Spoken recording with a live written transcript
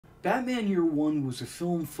Batman Year One was a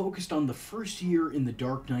film focused on the first year in the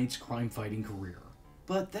Dark Knight's crime-fighting career.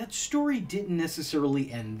 But that story didn't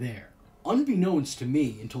necessarily end there. Unbeknownst to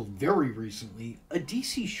me, until very recently, a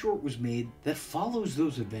DC short was made that follows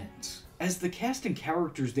those events, as the cast and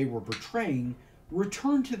characters they were portraying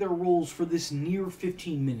returned to their roles for this near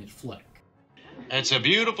 15-minute flick. It's a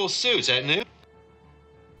beautiful suit, isn't it?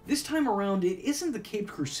 This time around, it isn't the Caped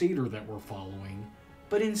Crusader that we're following,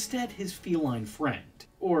 but instead his feline friend.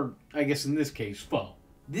 Or, I guess in this case, foe.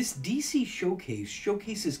 This DC showcase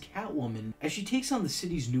showcases Catwoman as she takes on the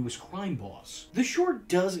city's newest crime boss. The short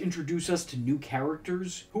does introduce us to new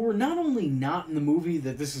characters who are not only not in the movie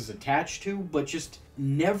that this is attached to, but just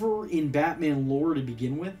never in Batman lore to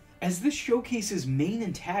begin with. As this showcase's main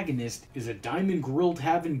antagonist is a diamond-grilled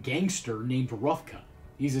having gangster named Roughcut.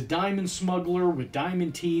 He's a diamond smuggler with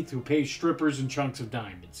diamond teeth who pays strippers in chunks of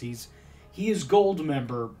diamonds. He is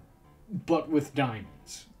Goldmember, but with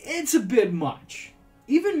diamonds. It's a bit much.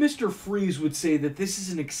 Even Mr. Freeze would say that this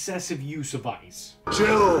is an excessive use of ice.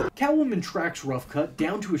 Chill! Catwoman tracks Roughcut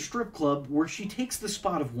down to a strip club where she takes the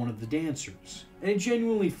spot of one of the dancers. And it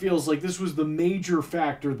genuinely feels like this was the major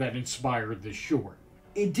factor that inspired this short.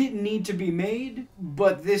 It didn't need to be made,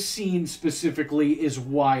 but this scene specifically is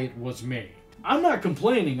why it was made. I'm not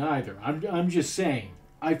complaining either, I'm just saying.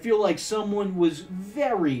 I feel like someone was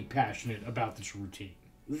very passionate about this routine.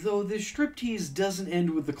 Though this striptease doesn't end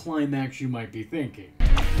with the climax you might be thinking.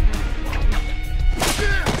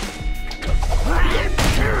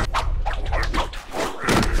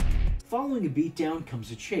 Following a beatdown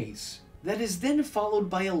comes a chase, that is then followed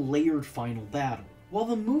by a layered final battle. While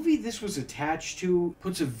the movie this was attached to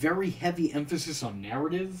puts a very heavy emphasis on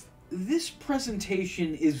narrative, this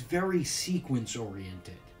presentation is very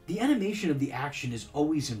sequence-oriented. The animation of the action is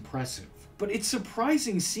always impressive, but it's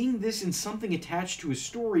surprising seeing this in something attached to a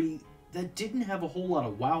story that didn't have a whole lot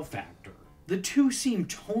of wow factor. The two seem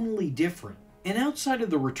tonally different, and outside of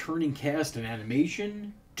the returning cast and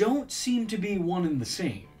animation, don't seem to be one and the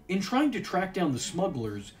same. In trying to track down the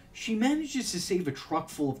smugglers, she manages to save a truck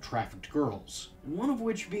full of trafficked girls, one of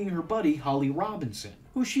which being her buddy Holly Robinson,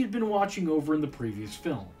 who she had been watching over in the previous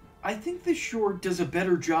film. I think this short does a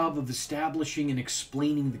better job of establishing and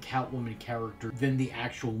explaining the Catwoman character than the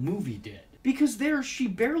actual movie did, because there she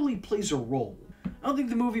barely plays a role. I don't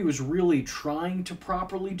think the movie was really trying to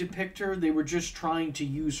properly depict her, they were just trying to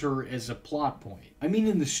use her as a plot point. I mean,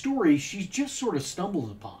 in the story, she's just sort of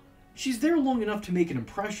stumbled upon. She's there long enough to make an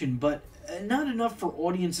impression, but not enough for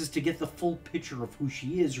audiences to get the full picture of who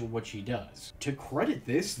she is or what she does. To credit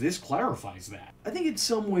this clarifies that. I think in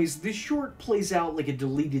some ways, this short plays out like a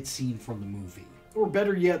deleted scene from the movie. Or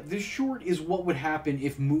better yet, this short is what would happen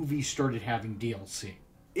if movies started having DLC.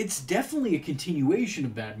 It's definitely a continuation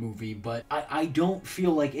of that movie, but I don't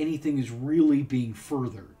feel like anything is really being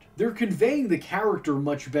furthered. They're conveying the character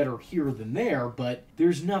much better here than there, but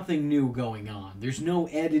there's nothing new going on. There's no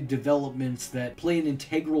added developments that play an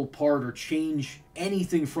integral part or change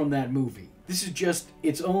anything from that movie. This is just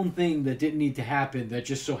its own thing that didn't need to happen that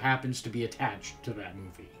just so happens to be attached to that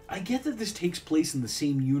movie. I get that this takes place in the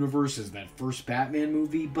same universe as that first Batman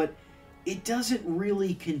movie, but it doesn't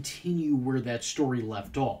really continue where that story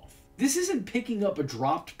left off. This isn't picking up a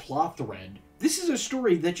dropped plot thread. This is a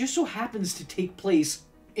story that just so happens to take place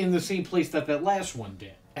in the same place that that last one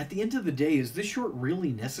did. At the end of the day, is this short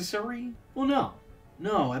really necessary? Well, no.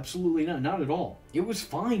 No, absolutely not. Not at all. It was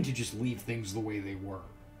fine to just leave things the way they were.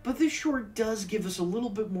 But this short does give us a little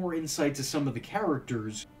bit more insight to some of the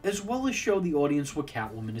characters, as well as show the audience what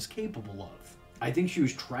Catwoman is capable of. I think she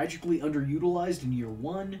was tragically underutilized in year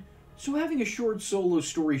one, so having a short solo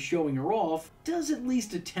story showing her off does at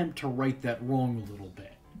least attempt to right that wrong a little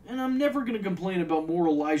bit. And I'm never going to complain about more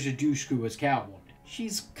Eliza Dushku as Catwoman.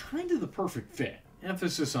 She's kind of the perfect fit.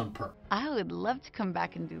 Emphasis on per. I would love to come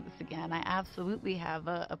back and do this again. I absolutely have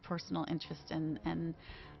a personal interest in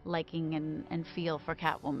liking and feel for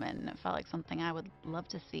Catwoman. It felt like something I would love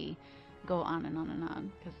to see go on and on and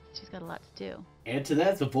on, because she's got a lot to do. Add to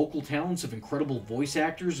that the vocal talents of incredible voice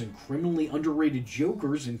actors and criminally underrated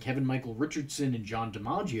Jokers in Kevin Michael Richardson and John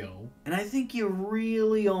DiMaggio, and I think you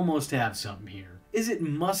really almost have something here. Is it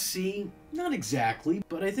must-see? Not exactly,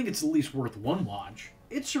 but I think it's at least worth one watch.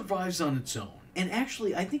 It survives on its own, and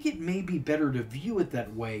actually I think it may be better to view it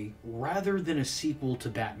that way rather than a sequel to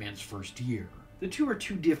Batman's first year. The two are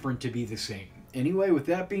too different to be the same. Anyway, with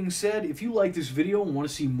that being said, if you like this video and want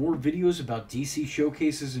to see more videos about DC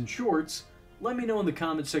showcases and shorts, let me know in the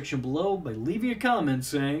comment section below by leaving a comment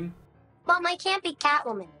saying, Mom, I can't be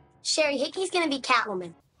Catwoman. Sherry Hickey's gonna be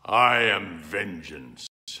Catwoman. I am vengeance.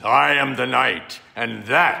 I am the night, and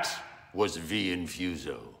that was V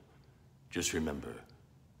Infuso. Just remember,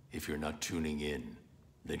 If you're not tuning in,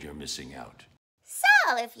 then you're missing out.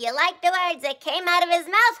 So, if you like the words that came out of his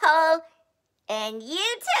mouth hole, and you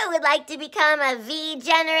too would like to become a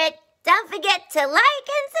V-generate, don't forget to like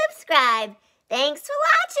and subscribe. Thanks for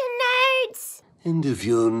watching, nerds! And if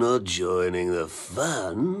you're not joining the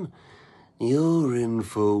fun, you're in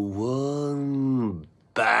for one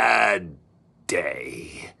bad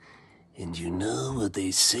day. And you know what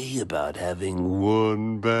they say about having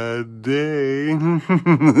one bad day?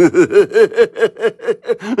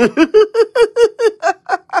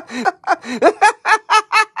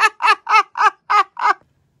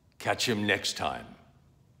 Catch him next time.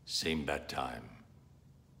 Same bat time.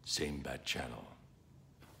 Same bat channel.